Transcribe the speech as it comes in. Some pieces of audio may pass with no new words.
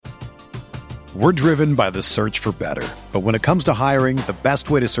We're driven by the search for better. But when it comes to hiring, the best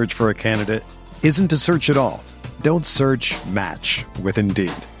way to search for a candidate isn't to search at all. Don't search, match with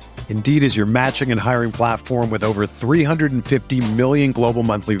Indeed. Indeed is your matching and hiring platform with over 350 million global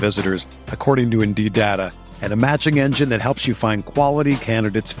monthly visitors, according to Indeed data, and a matching engine that helps you find quality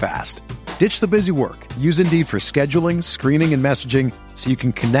candidates fast. Ditch the busy work. Use Indeed for scheduling, screening, and messaging so you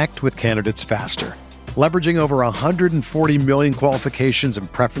can connect with candidates faster. Leveraging over 140 million qualifications and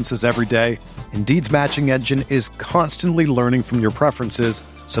preferences every day, Indeed's matching engine is constantly learning from your preferences,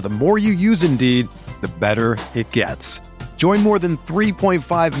 so the more you use Indeed, the better it gets. Join more than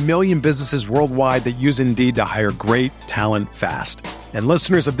 3.5 million businesses worldwide that use Indeed to hire great talent fast. And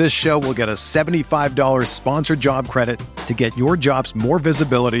listeners of this show will get a $75 sponsored job credit to get your jobs more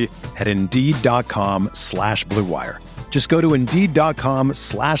visibility at Indeed.com/Blue Wire. Just go to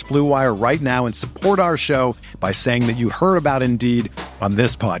Indeed.com/Blue Wire right now and support our show by saying that you heard about Indeed on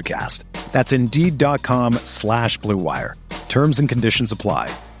this podcast. That's Indeed.com/Blue Wire. Terms and conditions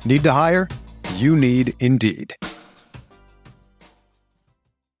apply. Need to hire? You need Indeed. Do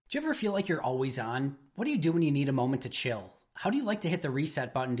you ever feel like you're always on? What do you do when you need a moment to chill? How do you like to hit the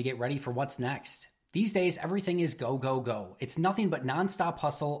reset button to get ready for what's next? These days, everything is go, go, go. It's nothing but nonstop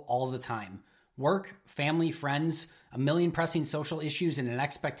hustle all the time. Work, family, friends, a million pressing social issues, and an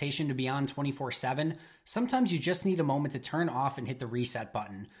expectation to be on 24/7. Sometimes you just need a moment to turn off and hit the reset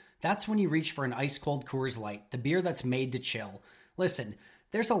button. That's when you reach for an ice-cold Coors Light, the beer that's made to chill. Listen,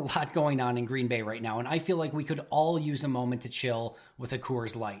 there's a lot going on in Green Bay right now, and I feel like we could all use a moment to chill with a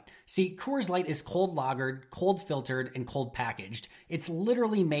Coors Light. See, Coors Light is cold lagered, cold filtered, and cold packaged. It's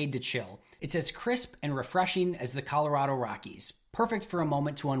literally made to chill. It's as crisp and refreshing as the Colorado Rockies. Perfect for a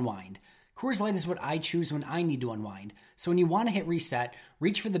moment to unwind. Coors Light is what I choose when I need to unwind. So when you want to hit reset,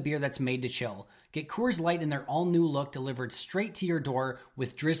 reach for the beer that's made to chill. Get Coors Light in their all-new look delivered straight to your door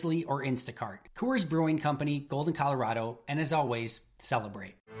with Drizzly or Instacart. Coors Brewing Company, Golden, Colorado, and as always,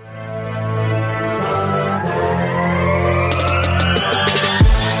 celebrate.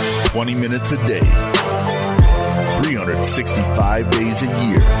 "20 minutes a day, 365 days a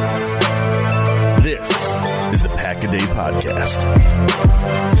year. This is the Pack a Day Podcast.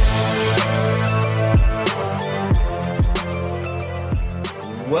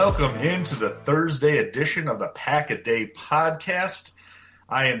 Welcome into the Thursday edition of the Pack a Day Podcast.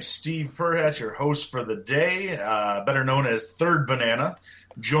 I am Steve Perhatch, your host for the day, better known as Third Banana.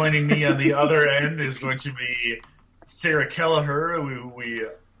 Joining me on the other end is going to be Sarah Kelleher, who we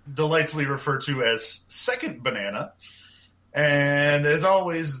delightfully refer to as Second Banana. And as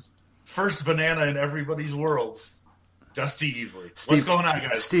always, first banana in everybody's world, Dusty Evely. What's going on,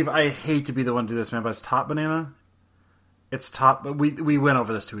 guys? Steve, I hate to be the one to do this, man, but it's Top Banana. It's Top, but we went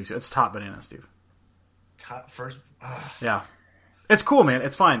over this 2 weeks ago. It's Top Banana, Steve. Top first? Yeah. It's cool, man.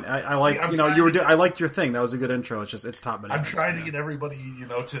 It's fine. I like, I liked your thing. That was a good intro. It's just, it's Top Banana. I'm trying to get everybody,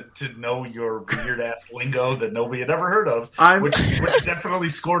 to know your weird-ass lingo that nobody had ever heard of, which definitely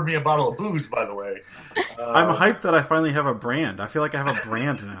scored me a bottle of booze, by the way. I'm hyped that I finally have a brand. I feel like I have a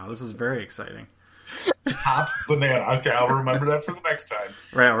brand now. This is very exciting. Top Banana. Okay, I'll remember that for the next time.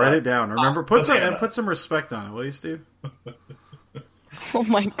 Right, write it down. Remember, put some respect on it, will you, Steve? Oh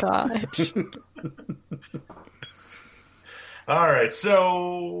my gosh. All right,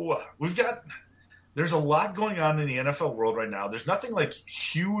 so there's a lot going on in the NFL world right now. There's nothing like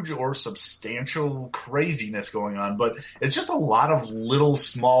huge or substantial craziness going on, but it's just a lot of little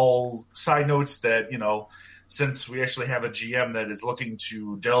small side notes that, since we actually have a GM that is looking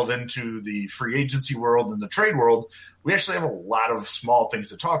to delve into the free agency world and the trade world, we actually have a lot of small things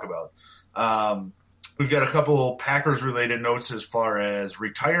to talk about. We've got a couple Packers-related notes as far as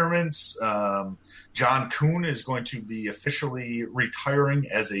retirements. John Kuhn is going to be officially retiring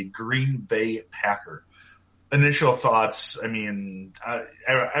as a Green Bay Packer. Initial thoughts,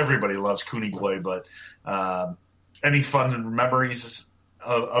 everybody loves Cooney Boy, but any fun memories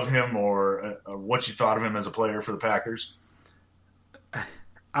of him or what you thought of him as a player for the Packers?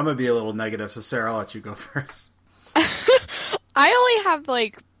 I'm going to be a little negative, so Sarah, I'll let you go first. I only have,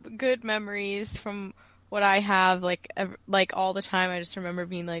 good memories from what I have, all the time. I just remember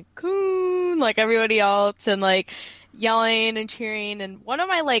being Coon, like everybody else, and, yelling and cheering. And one of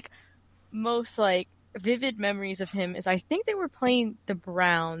my, most, vivid memories of him is I think they were playing the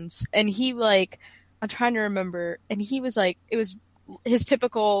Browns, and he, I'm trying to remember, and he was, it was his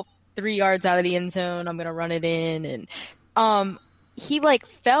typical 3 yards out of the end zone, I'm going to run it in, and he,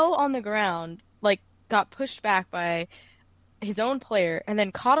 fell on the ground, got pushed back by his own player, and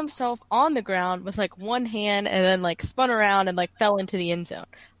then caught himself on the ground with, one hand, and then, spun around and, fell into the end zone.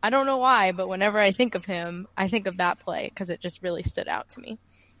 I don't know why, but whenever I think of him, I think of that play, because it just really stood out to me.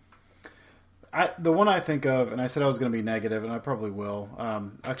 The one I think of, and I said I was going to be negative, and I probably will.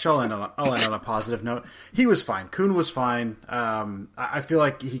 Actually, I'll end on a positive note. He was fine. Kuhn was fine. I feel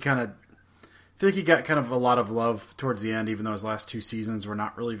like he got kind of a lot of love towards the end, even though his last 2 seasons were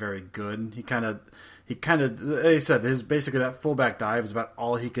not really very good. He kind of, like I said, basically that fullback dive is about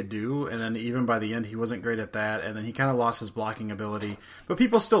all he could do, and then even by the end, he wasn't great at that, and then he kind of lost his blocking ability. But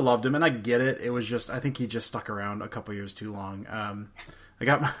people still loved him, and I get it. It was just, I think he just stuck around a couple years too long. I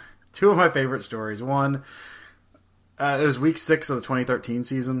got 2 of my favorite stories. One, it was week 6 of the 2013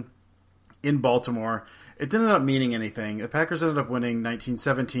 season in Baltimore. It didn't end up meaning anything. The Packers ended up winning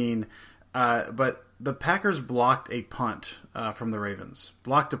 19-17, but the Packers blocked a punt from the Ravens.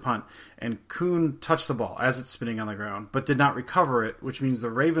 Blocked a punt, and Kuhn touched the ball as it's spinning on the ground, but did not recover it, which means the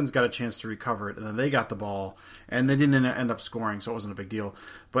Ravens got a chance to recover it, and then they got the ball, and they didn't end up scoring, so it wasn't a big deal.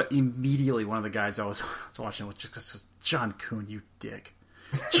 But immediately, one of the guys I was watching was just, John Kuhn, you dick.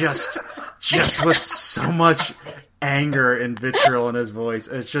 Just with so much anger and vitriol in his voice.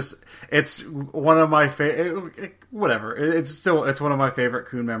 It's one of my favorite. Whatever. It's one of my favorite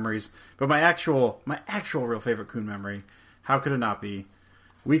Kuhn memories. But my actual real favorite Kuhn memory, how could it not be?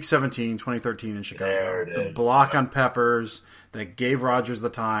 Week 17, 2013 in Chicago. There it is. The block on Peppers that gave Rodgers the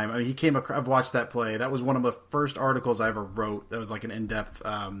time. I mean, I've watched that play. That was one of the first articles I ever wrote. That was like an in-depth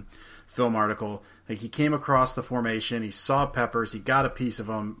film article. Like, he came across the formation, he saw Peppers, he got a piece of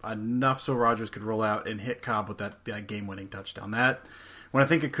him, enough so Rodgers could roll out and hit Cobb with that game-winning touchdown. That, when I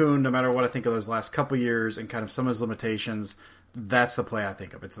think of Kuhn, no matter what I think of those last couple years and kind of some of his limitations, that's the play I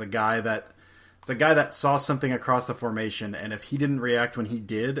think of. It's the guy that saw something across the formation, and if he didn't react when he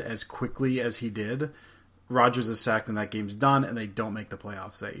did as quickly as he did, Rodgers is sacked and that game's done, and they don't make the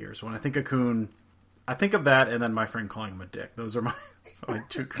playoffs that year. So when I think of Kuhn, I think of that, and then my friend calling him a dick. Those are my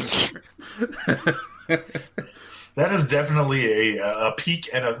 2 Kuhn. That is definitely a peak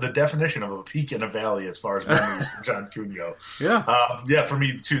and the definition of a peak and a valley as far as memories from John Kuhn go. Yeah, for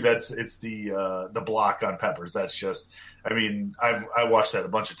me too. It's the block on Peppers. That's just, I mean, I watched that a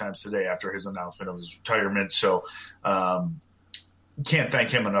bunch of times today after his announcement of his retirement. So can't thank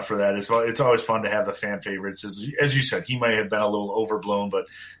him enough for that. It's always fun to have the fan favorites. As you said, he might have been a little overblown, but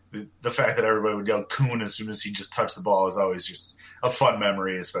the fact that everybody would yell Kuhn as soon as he just touched the ball is always just a fun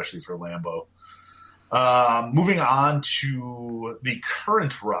memory, especially for Lambeau. Moving on to the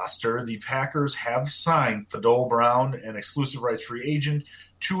current roster, the Packers have signed Fadol Brown, an exclusive rights free agent,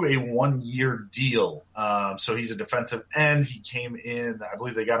 to a 1-year deal. So he's a defensive end. He came in, I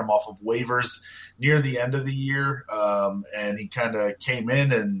believe they got him off of waivers near the end of the year, and he kind of came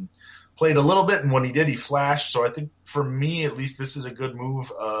in and played a little bit, and when he did, he flashed. So I think for me, at least, this is a good move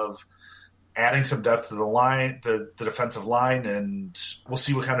of adding some depth to the line, the defensive line, and we'll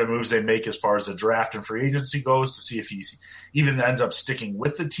see what kind of moves they make as far as the draft and free agency goes to see if he even ends up sticking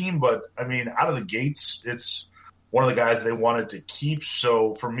with the team. But, I mean, out of the gates, it's one of the guys they wanted to keep.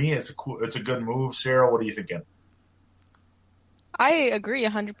 So for me, it's a good move. Sarah, what are you thinking? I agree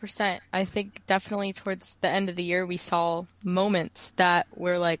 100%. I think definitely towards the end of the year, we saw moments that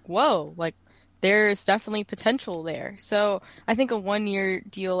were like, whoa, like, there's definitely potential there. So I think a 1-year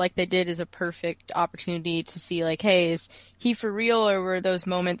deal like they did is a perfect opportunity to see, like, hey, is he for real, or were those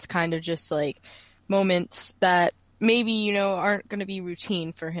moments kind of just like moments that maybe, you know, aren't going to be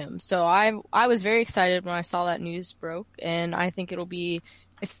routine for him. So I was very excited when I saw that news broke, and I think it'll be,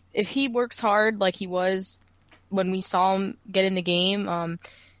 if he works hard like he was when we saw him get in the game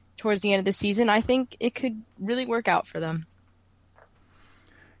towards the end of the season, I think it could really work out for them.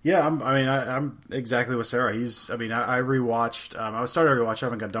 Yeah, I'm exactly with Sarah. I rewatched. I started to rewatch. I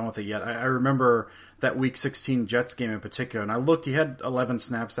haven't got done with it yet. I remember that Week 16 Jets game in particular, and I looked. He had 11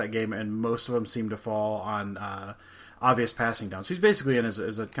 snaps that game, and most of them seemed to fall on obvious passing downs. So he's basically in as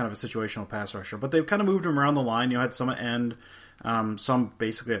a kind of a situational pass rusher. But they've kind of moved him around the line. You know, had some at end, some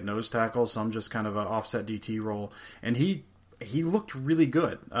basically at nose tackle, some just kind of an offset DT role, and he looked really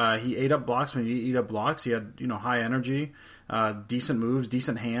good. He ate up blocks when he ate up blocks. He had, you know, high energy. Decent moves,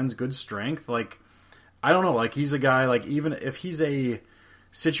 decent hands, good strength. Like, I don't know, like, he's a guy, like, even if he's a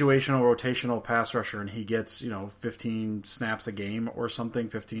situational, rotational pass rusher and he gets, you know, 15 snaps a game or something,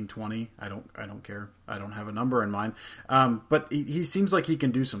 15, 20, I don't care. I don't have a number in mind. But he seems like he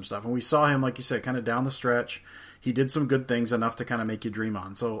can do some stuff. And we saw him, like you said, kind of down the stretch. He did some good things, enough to kind of make you dream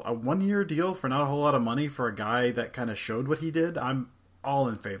on. So a 1-year deal for not a whole lot of money for a guy that kind of showed what he did, I'm all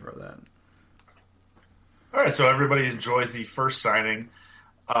in favor of that. All right, so everybody enjoys the first signing.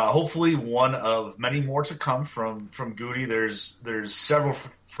 Hopefully, one of many more to come from Goody. There's several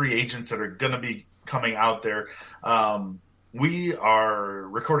free agents that are going to be coming out there. we are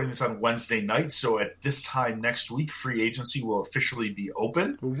recording this on Wednesday night, so at this time next week, free agency will officially be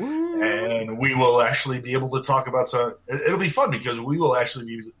open. Woo. And we will actually be able to talk about some. It'll be fun because we will actually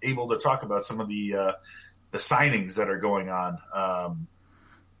be able to talk about some of the signings that are going on.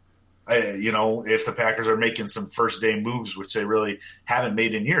 If the Packers are making some first day moves, which they really haven't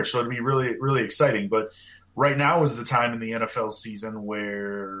made in years, so it'll be really, really exciting. But right now is the time in the NFL season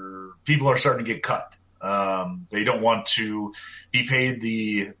where people are starting to get cut. They don't want to be paid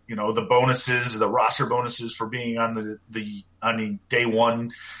the bonuses, the roster bonuses for being on the day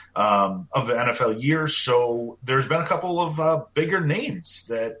one of the NFL year. So there's been a couple of bigger names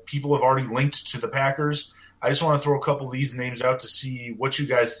that people have already linked to the Packers. I just want to throw a couple of these names out to see what you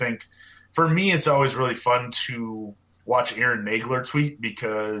guys think. For me, it's always really fun to watch Aaron Nagler tweet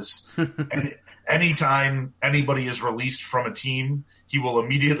because anytime anybody is released from a team, he will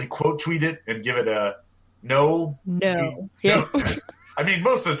immediately quote tweet it and give it a no. Yeah. I mean,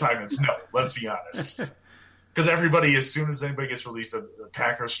 most of the time it's no, let's be honest. Because everybody, as soon as anybody gets released, the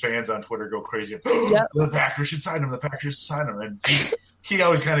Packers fans on Twitter go crazy. Yep. The Packers should sign him. The Packers should sign him. And he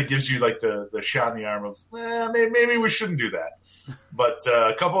always kind of gives you like the shot in the arm of, maybe we shouldn't do that. But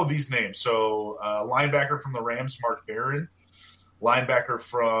a couple of these names. So linebacker from the Rams, Mark Barron. Linebacker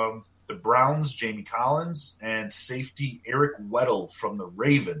from the Browns, Jamie Collins. And safety Eric Weddle from the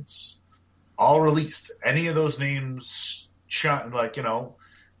Ravens. All released. Any of those names,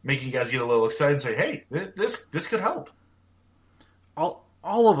 making you guys get a little excited and say, hey, this could help. All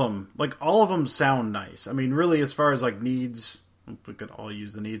of them sound nice. I mean, really, as far as like needs, we could all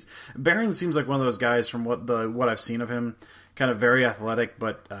use the needs. Barron seems like one of those guys from what I've seen of him, kind of very athletic,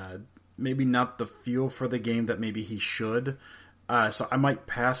 but maybe not the feel for the game that maybe he should. So I might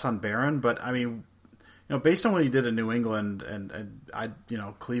pass on Barron, but I mean, based on what he did in New England and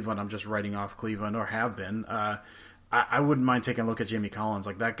Cleveland, I'm just writing off Cleveland or have been. I wouldn't mind taking a look at Jamie Collins.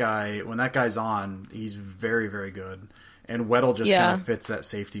 Like that guy, when that guy's on, he's very, very good. And Weddle just kind of fits that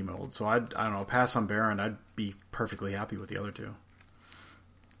safety mold. So I don't know, pass on Barron. I'd be perfectly happy with the other two.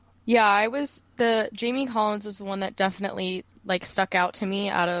 Yeah, Jamie Collins was the one that definitely like stuck out to me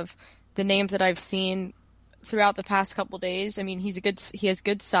out of the names that I've seen throughout the past couple days. I mean, he has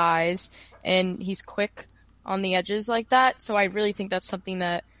good size and he's quick on the edges like that. So I really think that's something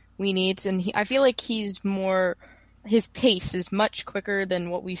that we need. And I feel like his pace is much quicker than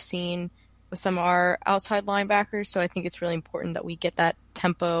what we've seen with some of our outside linebackers. So I think it's really important that we get that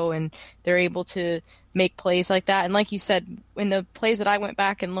tempo and they're able to make plays like that. And like you said, in the plays that I went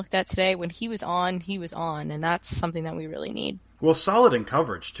back and looked at today, when he was on. And that's something that we really need. Well, solid in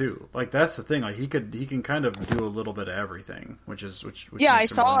coverage too. Like that's the thing. Like he can kind of do a little bit of everything, which yeah, I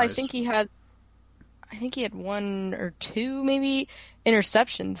makes him saw. really nice. I think he had one or two maybe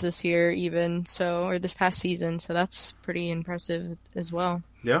interceptions this year, even or this past season. So that's pretty impressive as well.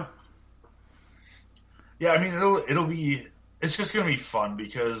 Yeah. Yeah, I mean it's just going to be fun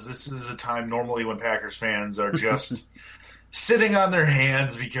because this is a time normally when Packers fans are just sitting on their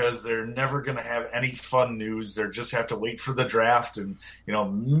hands because they're never going to have any fun news. They just have to wait for the draft, and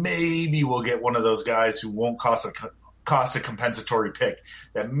maybe we'll get one of those guys who won't cost a compensatory pick.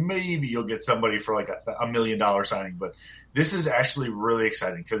 That maybe you'll get somebody for like $1 million signing. But this is actually really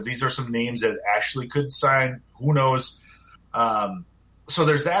exciting because these are some names that actually could sign. Who knows? So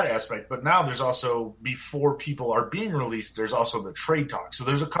there's that aspect. But now there's also, before people are being released, there's also the trade talk. So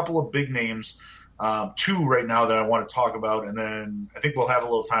there's a couple of big names. Two right now that I want to talk about, and then I think we'll have a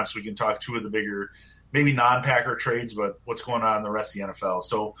little time so we can talk two of the bigger, maybe non-Packer trades, but what's going on in the rest of the NFL.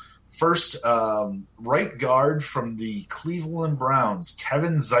 So first, right guard from the Cleveland Browns,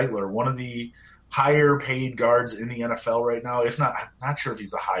 Kevin Zeitler, one of the higher paid guards in the NFL right now. If not, I'm not sure if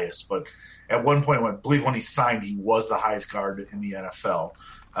he's the highest, but at one point, I believe when he signed, he was the highest guard in the NFL.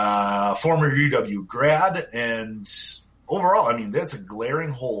 Former UW grad, and overall, I mean, that's a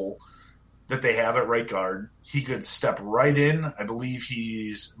glaring hole that they have at right guard. He could step right in. I believe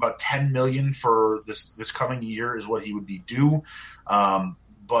he's about $10 million for this coming year is what he would be due.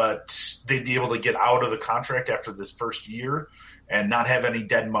 But they'd be able to get out of the contract after this first year and not have any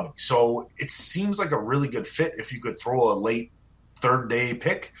dead money. So it seems like a really good fit if you could throw a late third day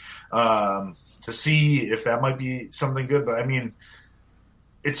pick to see if that might be something good. But I mean,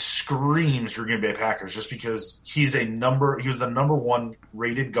 it screams for Green Bay Packers just because he was the number one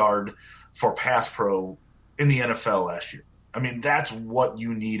rated guard for pass pro in the NFL last year. I mean, that's what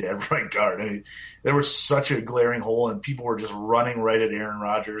you need at right guard. I mean, there was such a glaring hole, and people were just running right at Aaron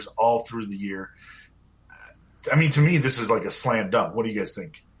Rodgers all through the year. I mean, to me, this is like a slam dunk. What do you guys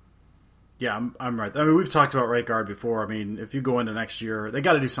think? Yeah, I'm right. I mean, we've talked about right guard before. I mean, if you go into next year, they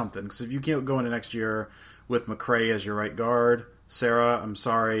got to do something. Because if you can't go into next year with McRae as your right guard. Sarah, I'm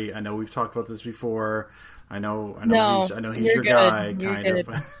sorry. I know we've talked about this before. I know he's your guy, kind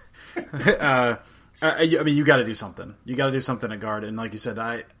of. I mean, you got to do something. You got to do something at guard. And like you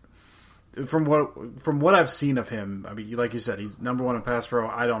said, from what I've seen of him, I mean, like you said, he's number one in pass pro.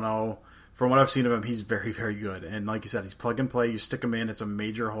 I don't know. From what I've seen of him, he's very, very good. And like you said, he's plug and play. You stick him in, it's a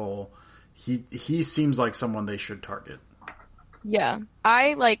major hole. He seems like someone they should target. Yeah,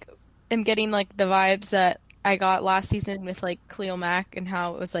 I am getting the vibes that I got last season with Khalil Mack and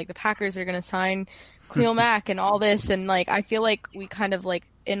how it was the Packers are going to sign Khalil Mack and all this, and I feel like we kind of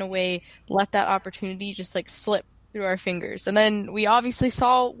in a way let that opportunity just slip through our fingers, and then we obviously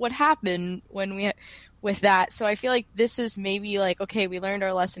saw what happened with that. So I feel like this is maybe okay, we learned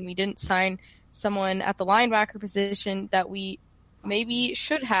our lesson. We didn't sign someone at the linebacker position that we maybe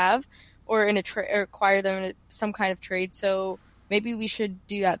should have, or or acquire them in some kind of trade. So maybe we should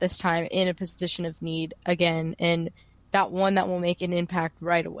do that this time in a position of need again, and that one that will make an impact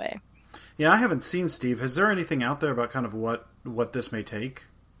right away. Yeah, I haven't seen Steve. Is there anything out there about kind of what this may take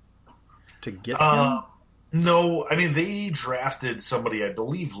to get him? No, I mean, they drafted somebody, I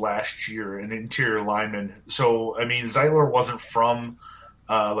believe, last year, an interior lineman. So, I mean, Zeitler wasn't from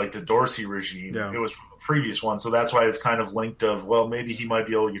the Dorsey regime. Yeah. It was from a previous one. So that's why it's kind of linked of, well, maybe he might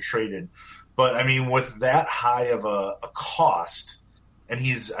be able to get traded. But, I mean, with that high of a cost, and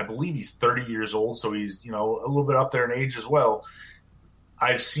I believe he's 30 years old, so he's, a little bit up there in age as well.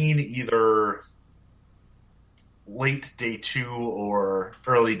 I've seen either late day 2 or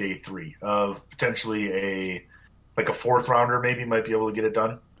early day 3 of potentially a fourth rounder maybe might be able to get it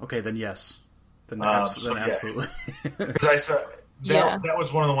done. Okay, then yes. Then absolutely. Because I saw that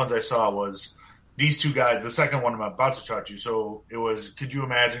was one of the ones I saw was these two guys. The second one I'm about to talk to you. So it was, could you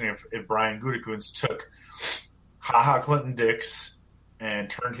imagine if Brian Gutekunst took HaHa Clinton Dix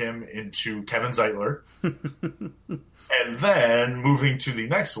and turned him into Kevin Zeitler? And then moving to the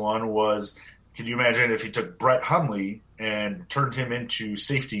next one was, can you imagine if he took Brett Hundley and turned him into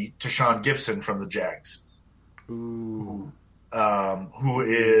safety Tashawn Gibson from the Jags? Ooh. Who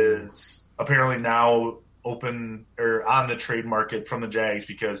is apparently now open or on the trade market from the Jags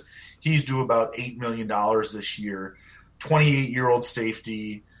because he's due about $8 million this year. 28-year-old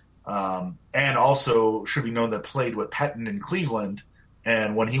safety, and also should be known that played with Pettin in Cleveland.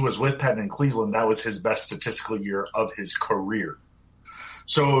 And when he was with Pettin in Cleveland, that was his best statistical year of his career.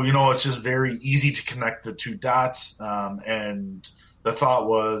 So, it's just very easy to connect the two dots. And the thought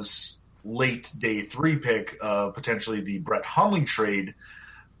was late day 3 pick of potentially the Brett Hundley trade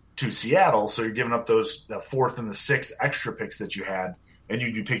to Seattle. So you're giving up the 4th and the 6th extra picks that you had, and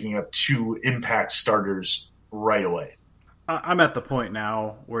you'd be picking up 2 impact starters right away. I'm at the point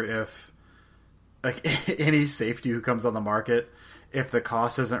now where if any safety who comes on the market, if the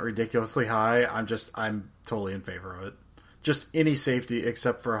cost isn't ridiculously high, I'm totally in favor of it. Just any safety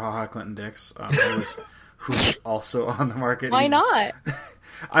except for HaHa Clinton Dix, who's also on the market. Why not?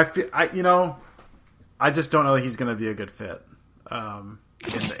 I just don't know that he's going to be a good fit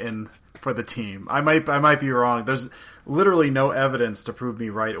in for the team. I might be wrong. There's literally no evidence to prove me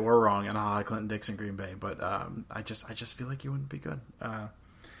right or wrong in HaHa Clinton Dix in Green Bay, but I just feel like he wouldn't be good.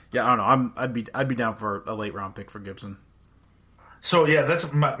 Yeah, I don't know. I'd be down for a late round pick for Gibson. So, yeah,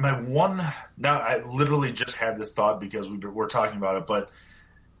 that's my one. Now, I literally just had this thought because we're talking about it, but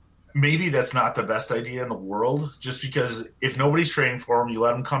maybe that's not the best idea in the world. Just because if nobody's trading for him, you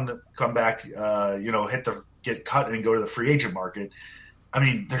let him come back, get cut and go to the free agent market. I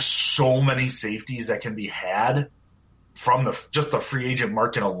mean, there's so many safeties that can be had from just the free agent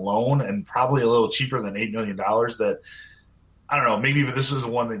market alone, and probably a little cheaper than $8 million. That I don't know. Maybe this is the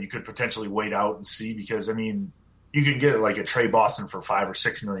one that you could potentially wait out and see because I mean. You can get it like a Trey Boston for $5 or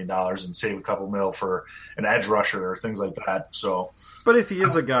 $6 million and save a couple mil for an edge rusher or things like that. So, but if he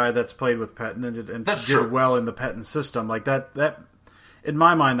is a guy that's played with Pettin and did well in the Pettin system, like that, in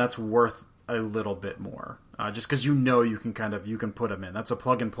my mind, that's worth a little bit more. Just because you can put him in. That's a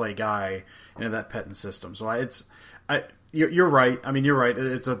plug and play guy into that Pettin system. So you're right. I mean, you're right.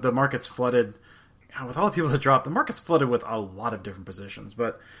 The market's flooded. With all the people that drop, the market's flooded with a lot of different positions.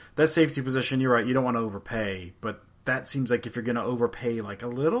 But that safety position, you're right, you don't want to overpay. But that seems like if you're going to overpay like a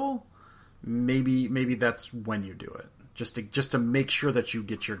little, maybe that's when you do it. Just to make sure that you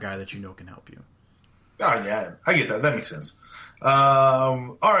get your guy that you know can help you. Oh, yeah, I get that. That makes sense.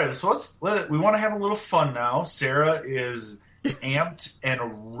 All right, so we want to have a little fun now. Sarah is amped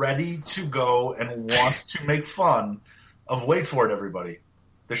and ready to go and wants to make fun of, wait for it, everybody,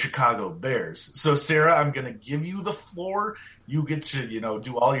 the Chicago Bears. So, Sarah, I'm going to give you the floor. You get to,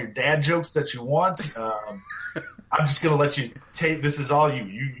 do all your dad jokes that you want. I'm just going to let you take. This is all you.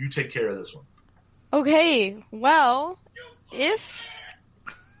 You take care of this one. Okay, well, if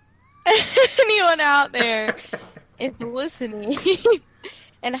anyone out there is listening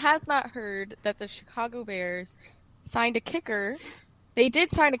and has not heard that the Chicago Bears signed a kicker, they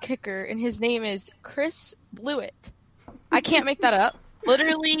did sign a kicker, and his name is Chris Blewett. I can't make that up.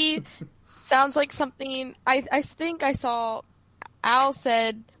 Literally sounds like something. I think I saw Al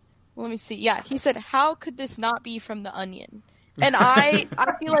said, let me see. Yeah, he said, "How could this not be from The Onion?" And I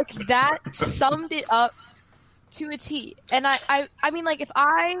feel like that summed it up to a T. And I mean, like, if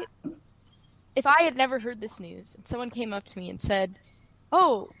I had never heard this news and someone came up to me and said,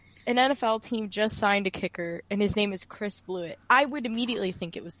 "Oh, an NFL team just signed a kicker and his name is Chris Blewett," I would immediately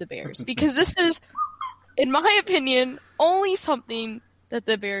think it was the Bears, because this is, in my opinion, only something that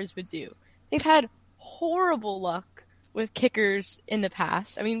the Bears would do. They've had horrible luck with kickers in the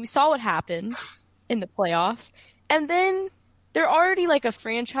past. I mean, we saw what happened in the playoffs. And then they're already like a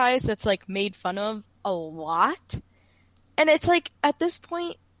franchise that's like made fun of a lot. And it's like, at this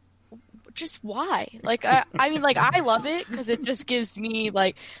point, just why? Like, I mean, like, I love it because it just gives me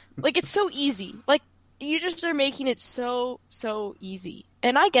like it's so easy. Like, you just are making it so easy.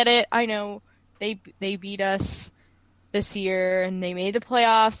 And I get it. I know they beat us this year and they made the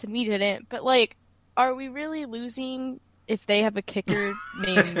playoffs and we didn't. But like, are we really losing if they have a kicker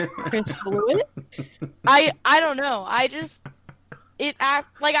named Chris Blewett? I don't know. I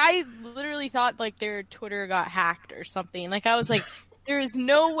literally thought like their Twitter got hacked or something. Like, I was like, there is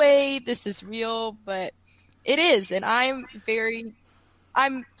no way this is real, but it is, and I'm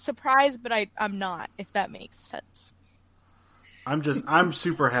surprised, but I'm not, if that makes sense. I'm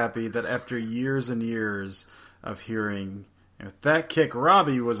super happy that after years and years of hearing, that kick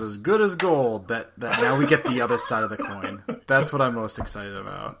Robbie was as good as gold, that now we get the other side of the coin. That's what I'm most excited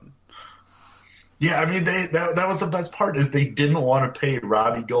about. Yeah, I mean, that was the best part, is they didn't want to pay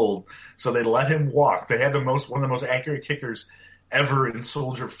Robbie Gould, so they let him walk. They had one of the most accurate kickers ever in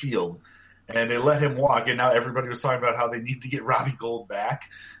Soldier Field, and they let him walk, and now everybody was talking about how they need to get Robbie Gould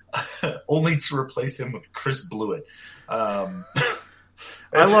back, only to replace him with Chris Blewett.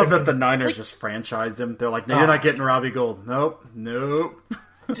 I love that the Niners just franchised him. They're like, no, you're not getting Robbie Gould. Nope.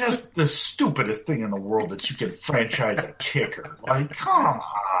 Just the stupidest thing in the world that you can franchise a kicker. Like, come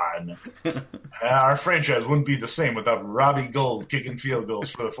on. Our franchise wouldn't be the same without Robbie Gould kicking field goals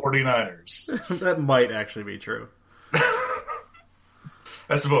for the 49ers. That might actually be true.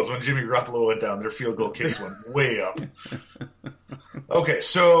 I suppose when Jimmy Garoppolo went down, their field goal kicks went way up. Okay,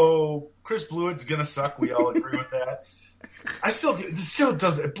 so Chris Blewett's going to suck. We all agree with that.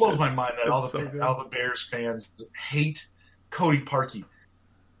 It blows my mind that all the Bears fans hate Cody Parkey.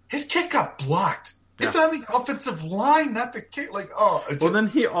 His kick got blocked. Yeah. It's on the offensive line, not the kick. Like, well, then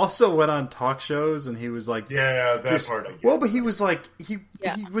he also went on talk shows and he was like, yeah, that part. Well, but he was like, he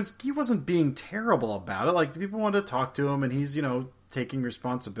wasn't being terrible about it. Like, people wanted to talk to him, and he's taking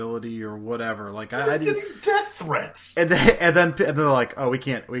responsibility or whatever. Like, I getting death threats. And then they're like, oh, we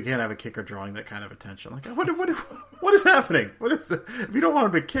can't have a kicker drawing that kind of attention. Like, what is happening? What is that? If you don't want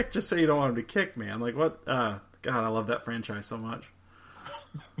him to kick, just say you don't want him to kick, man. Like, what? God, I love that franchise so much.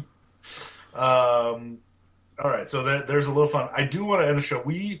 All right, so there's a little fun. I do want to end the show.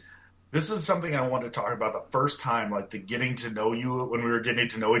 This is something I wanted to talk about the first time, like the getting to know you, when we were getting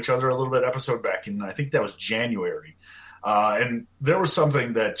to know each other a little bit episode back in, I think that was January. And there was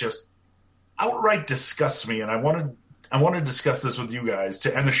something that just outright disgusts me, and I want to discuss this with you guys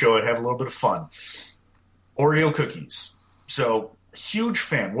to end the show and have a little bit of fun. Oreo cookies. So, huge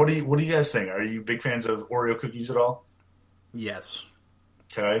fan. What do you guys think? Are you big fans of Oreo cookies at all? Yes.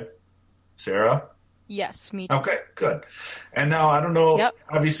 Okay. Sarah? Yes, me too. Okay, good. And now, I don't know, Yep.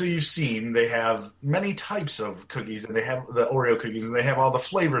 Obviously you've seen they have many types of cookies, and they have the Oreo cookies, and they have all the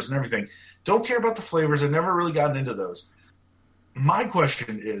flavors and everything. Don't care about the flavors. I've never really gotten into those. My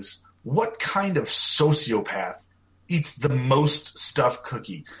question is, what kind of sociopath eats the most stuffed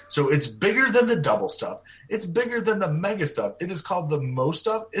cookie? So it's bigger than the double stuff. It's bigger than the mega stuff. It is called the most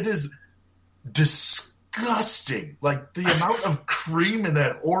stuff. It is disgusting. Like, the amount of cream in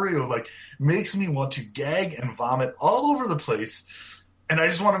that Oreo, like, makes me want to gag and vomit all over the place. And I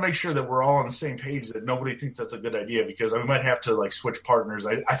just want to make sure that we're all on the same page, that nobody thinks that's a good idea, because we might have to, like, switch partners.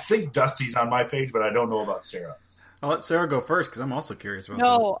 I think Dusty's on my page, but I don't know about Sarah. I'll let Sarah go first, because I'm also curious about this.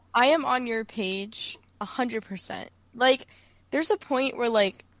 No, I am on your page 100%. Like, there's a point where,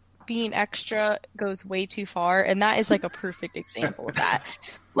 like, being extra goes way too far, and that is, like, a perfect example of that.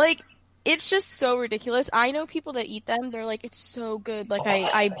 Like, it's just so ridiculous. I know people that eat them. They're like, it's so good. Like,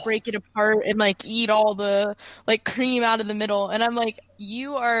 I break it apart and, like, eat all the, like, cream out of the middle. And I'm like,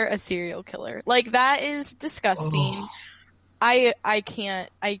 you are a serial killer. Like, that is disgusting. I can't.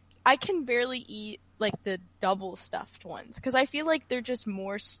 I can barely eat like the double stuffed ones because I feel like they're just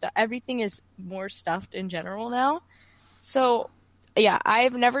more everything is more stuffed in general now. So yeah,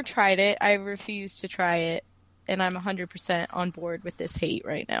 I've never tried it. I refuse to try it, and I'm 100% on board with this hate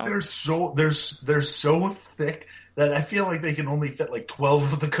right now. They're so thick that I feel like they can only fit like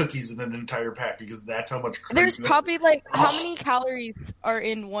 12 of the cookies in an entire pack because that's how much cream. There's probably like how many calories are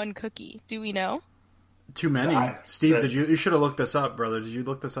in one cookie? Do we know? Too many. Steve, you should have looked this up, brother. Did you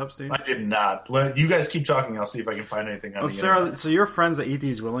look this up, Steve? I did not. You guys keep talking. I'll see if I can find anything on the Sarah, internet. so your friends that eat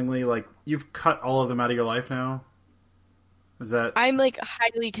these willingly, like you've cut all of them out of your life now? Is that? I'm like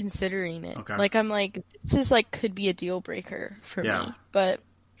highly considering it. Okay. Like I'm like this is like could be a deal breaker for me, but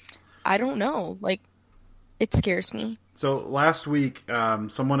I don't know. Like it scares me. So last week,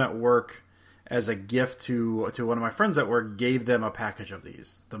 someone at work, as a gift to one of my friends at work, gave them a package of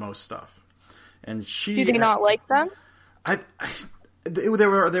these, the most stuff. And she do they not like them? They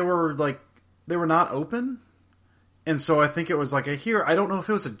were not open, and so I think it was like I don't know if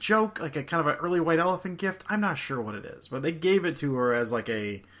it was a joke, like a kind of an early white elephant gift. I'm not sure what it is, but they gave it to her as like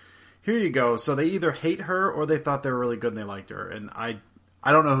a here you go. So they either hate her or they thought they were really good and they liked her, and I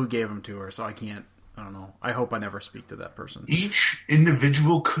don't know who gave them to her, so I don't know. I hope I never speak to that person. Each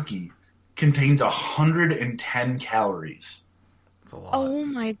individual cookie contains 110 calories. That's a lot. Oh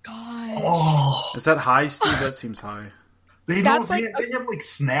my god! Oh, is that high, Steve? That seems high. They have like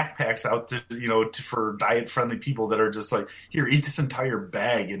snack packs out to for diet friendly people that are just like, here, eat this entire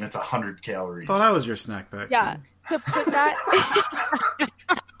bag and it's 100 calories. I thought that was your snack pack. Yeah, to put that.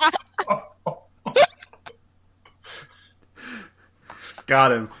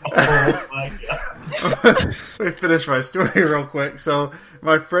 Got him. Oh my god. Let me finish my story real quick. So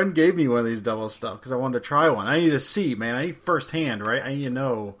my friend gave me one of these double stuff because I wanted to try one. I need to see, man. I need firsthand, right? I need to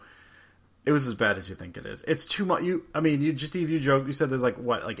know. It was as bad as you think it is. It's too much. You joked. You said there's like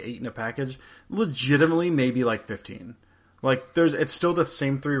 8 in a package. Legitimately, maybe like 15. Like it's still the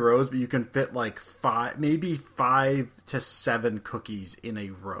same 3 rows, but you can fit like 5, maybe 5 to 7 cookies in a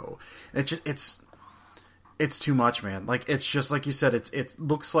row. And it's too much, man. Like it's just like you said. It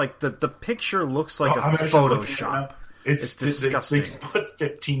looks like the picture looks like a Photoshop. It's disgusting. They put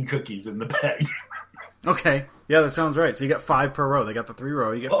 15 cookies in the bag. Okay, yeah, that sounds right. So you got 5 per row. They got the 3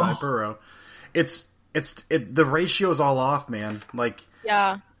 row. You get 5 per row. The ratio's all off, man. Like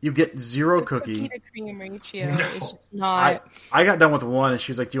you get 0 cookie to cream ratio is just not. I got done with 1, and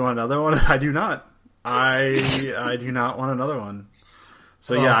she's like, "Do you want another one?" I do not. I do not want another one.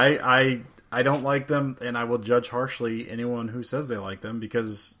 So I don't like them, and I will judge harshly anyone who says they like them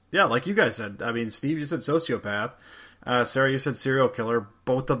because, like you guys said. I mean, Steve, you said sociopath. Sarah, you said serial killer.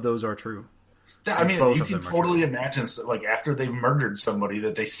 Both of those are true. I mean, you can totally imagine, like, after they've murdered somebody,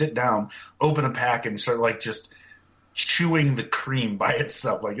 that they sit down, open a pack, and start, like, just chewing the cream by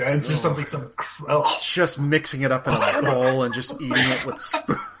itself. Like, it's just something. Just mixing it up in a bowl and just eating it with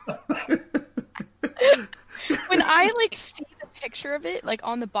spoon. When I, like, see the picture of it, like,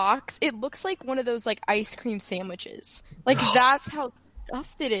 on the box, it looks like one of those, like, ice cream sandwiches. Like, that's how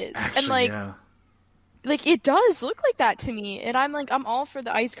stuffed it is. Actually, and, like... Yeah. Like, it does look like that to me, and I'm all for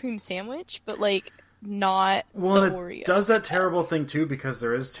the ice cream sandwich, but, like, not the Oreo. It does that terrible thing, too, because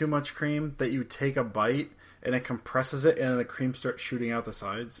there is too much cream that you take a bite, and it compresses it, and the cream starts shooting out the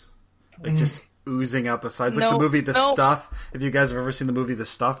sides. Like, just oozing out the sides. Like the movie The Stuff. If you guys have ever seen the movie The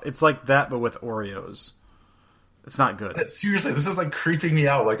Stuff, it's like that, but with Oreos. It's not good. Seriously, this is, like, creeping me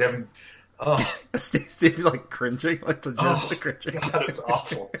out. Like, I'm... Oh, Steve's like cringing, like legitimately cringing. God, it's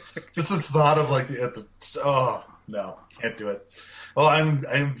awful. Just the thought of like, no, can't do it. Well,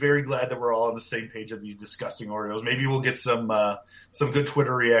 I'm very glad that we're all on the same page of these disgusting Oreos. Maybe we'll get some good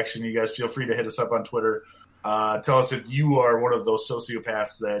Twitter reaction. You guys feel free to hit us up on Twitter. Tell us if you are one of those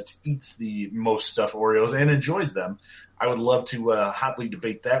sociopaths that eats the most stuffed Oreos and enjoys them. I would love to hotly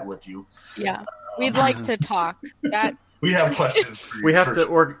debate that with you. Yeah, we'd like to talk. We have questions for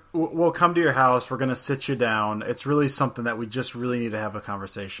you. We'll come to your house. We're going to sit you down. It's really something that we just really need to have a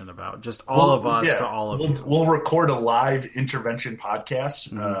conversation about. Just all of us to all of you. We'll record a live intervention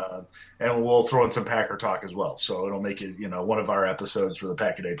podcast, and we'll throw in some Packer talk as well. So it'll make it, one of our episodes for the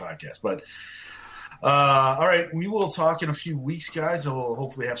Pack a Day podcast. But all right, we will talk in a few weeks, guys. We'll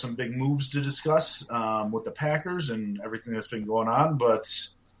hopefully have some big moves to discuss with the Packers and everything that's been going on. But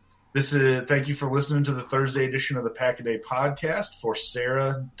thank you for listening to the Thursday edition of the Pack a Day podcast. For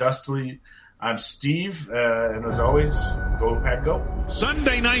Sarah, Dusty, I'm Steve, and as always, go Pack Go.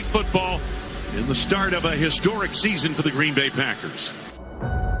 Sunday Night Football in the start of a historic season for the Green Bay Packers.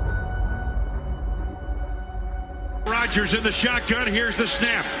 Rodgers in the shotgun. Here's the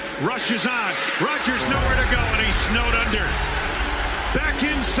snap. Rushes on. Rodgers nowhere to go, and he's snowed under. back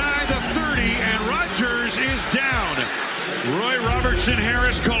inside the 30, and Rodgers is down. Roy Robertson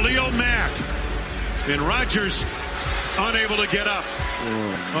Harris, Khalil Mack. And Rodgers unable to get up.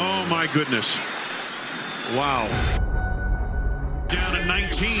 Oh, my goodness. Wow. Down at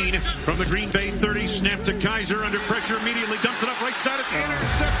 19 from the Green Bay 30. Snap to Kaiser under pressure immediately. Dumps it up right side. It's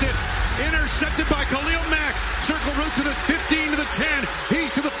intercepted. Intercepted by Khalil Mack. Circle route to the 15 to the 10.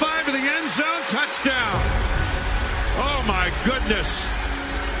 He's to the 5 to the end zone. Touchdown. Oh, my goodness.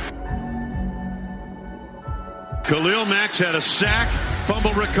 Khalil Mack's had a sack,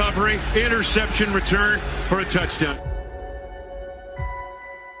 fumble recovery, interception return for a touchdown.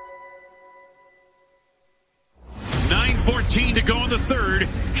 .14 to go in the third.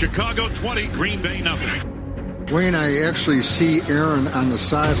 Chicago 20, Green Bay nothing. Wayne, I actually see Aaron on the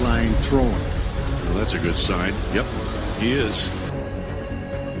sideline throwing. Well, that's a good sign. Yep, he is.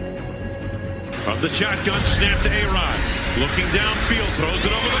 Of the shotgun, snap to A-Rod. Looking downfield, throws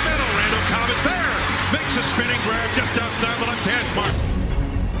it over the middle. Randall Cobb is there. Makes a spinning grab just outside the left hash mark.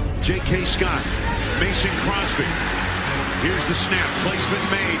 J.K. Scott, Mason Crosby. Here's the snap.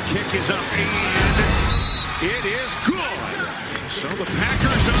 Placement made. Kick is up, and it is good. So the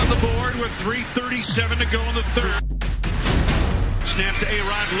Packers on the board with 3:37 to go in the third. Snap to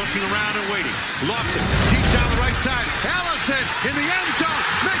A-Rod, looking around and waiting. Lofts it deep down the right side. Allison in the end zone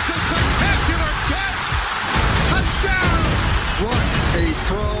makes a spectacular catch. Touchdown. What a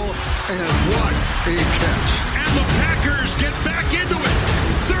throw and what a catch. And the Packers get back into it.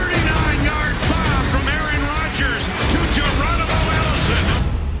 39-yard bomb from Aaron Rodgers to Geronimo Allison.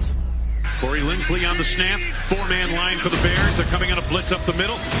 Corey Linsley on the snap. Four-man line for the Bears. They're coming on a blitz up the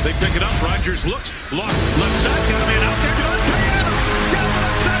middle. They pick it up. Rodgers looks. Lost left side. Got a man out there. Devontae Adams. Down the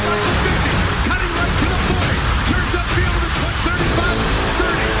left side like the 50. Cutting right to the 40. Turns upfield and put 35,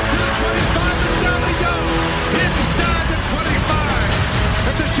 30, to the 25, and down they go. Inside the 25.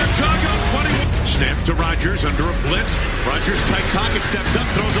 At the Chicago 20. Snap to Rodgers under a blitz. Rodgers tight pocket. Steps up.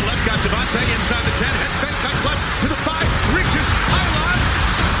 Throws the left. Got Devontae inside the 10. Head fake. Cuts left to the 5. Reaches. Pylon.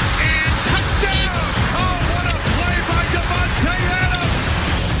 And touchdown. Oh, what a play by Devontae Adams.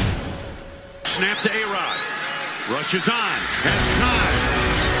 Snap to A-Rod. Rushes on. Has time.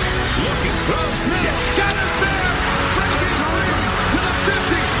 Looking. Throws middle. Got us there. Breaking free to the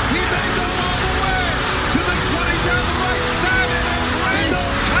 50. He may go all the way to the 20 down the right side. And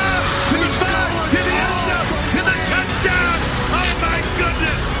Randall Cobb to the 5. To the end zone. To the touchdown. Oh, my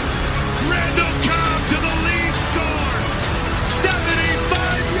goodness. Randall Cobb to the lead score.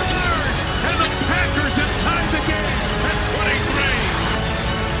 75 yards. And the Packers have tied the game at 23.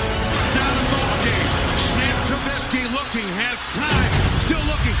 Down the ball game. Snap Trubisky looking, has time, still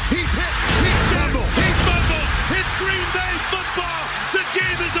looking, he's hit, he's fumbled, he fumbles, it's Green Bay football, the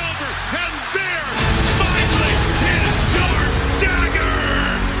game is over, and there, finally, is your dagger!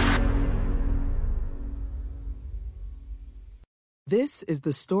 This is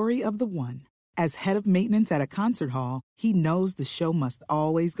the story of the one. As head of maintenance at a concert hall, he knows the show must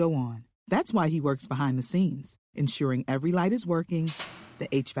always go on. That's why he works behind the scenes, ensuring every light is working, the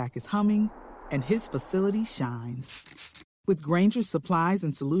HVAC is humming, and his facility shines. With Grainger's supplies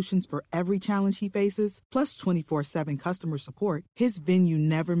and solutions for every challenge he faces, plus 24/7 customer support, his venue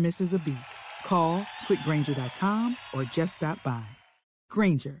never misses a beat. Call quickgrainger.com or just stop by.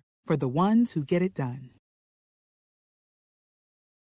 Grainger, for the ones who get it done.